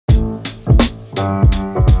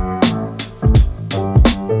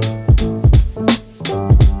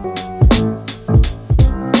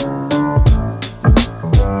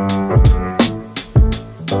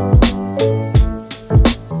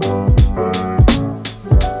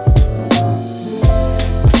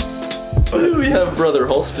have Brother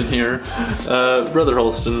Holston here. Brother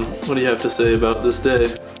Holston, what do you have to say about this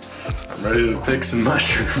day? I'm ready to pick some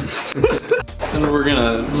mushrooms. And we're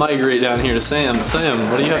gonna migrate down here to Sam. Sam,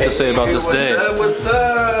 what do you have to say about this day? What's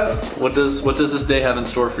up? What does this day have in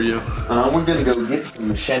store for you? We're gonna go get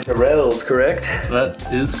some chanterelles, correct? That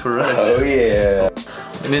is correct. Oh yeah.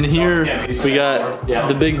 And in here we got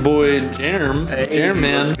the big boy Jerem. Hey, Jerem,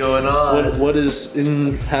 man, what's going on? What is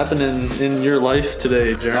happening in your life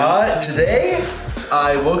today, Jerem? Today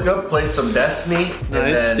I woke up, played some Destiny. Nice.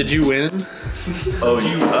 And then, Did you win? Oh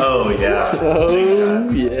yeah. Oh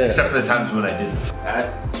yeah. Except for the times when I didn't.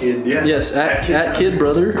 At Kid, yes. Yes, at Kid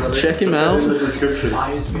Brother. Check him out. In the description.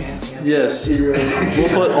 Yes. We'll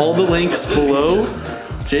put all the links below.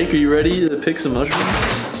 Jake, are you ready to pick some mushrooms?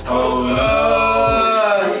 Oh yeah.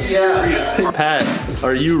 Pat,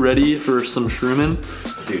 are you ready for some shrooming?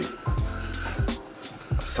 Dude.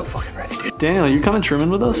 I'm so fucking ready, dude. Daniel, you coming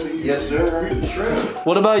shrooming with us? Yes, sir.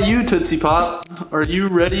 What about you, Tootsie Pop? Are you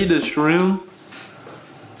ready to shroom?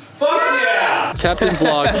 Fuck yeah! Captain's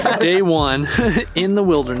log, day 1 in the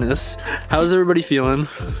wilderness. How's everybody feeling?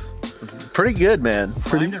 Pretty good, man.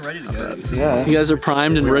 Primed and ready to go. Yeah. You guys are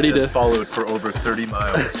primed and ready Just to... followed for over 30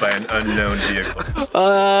 miles by an unknown vehicle.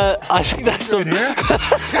 I think that's some...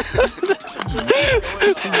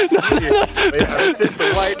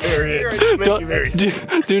 The white area.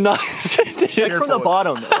 Do not... Check from the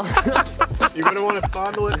bottom. You're gonna want to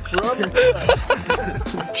fondle it from.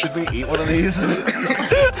 Should we eat one of these?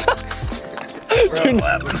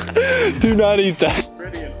 do not eat that.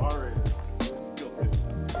 Ready and already.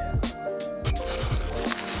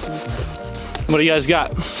 What do you guys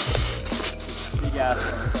got? Yeah,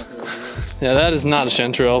 that is not a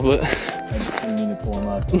chanterelle, but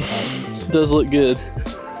it does look good.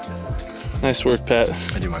 Nice work, Pat.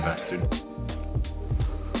 I do my best, dude.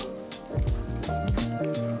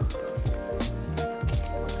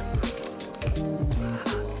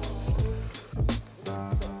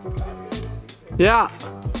 Yeah.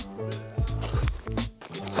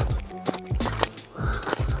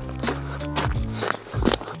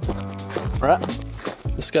 Right?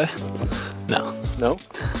 This guy? No. No?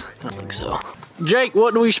 I don't think so. Jake,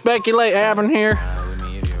 what do we speculate happened here?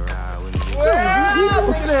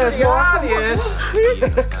 Pretty obvious.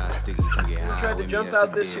 Tried to jump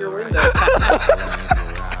out this year window.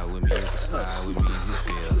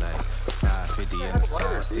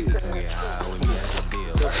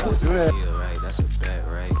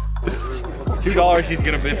 $2, he's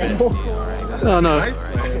gonna biff it. Oh no.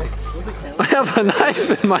 I have a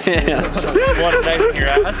knife in my hand. One knife in your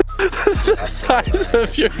ass. The size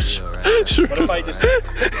of your What if I just...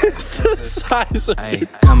 It's the size of your...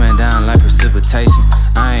 Coming down like precipitation.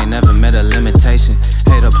 I ain't never met a limitation.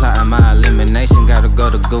 Hate plotting my elimination. Gotta go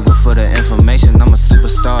to Google for the information. I'm a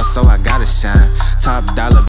superstar, so I gotta shine. Top dollar.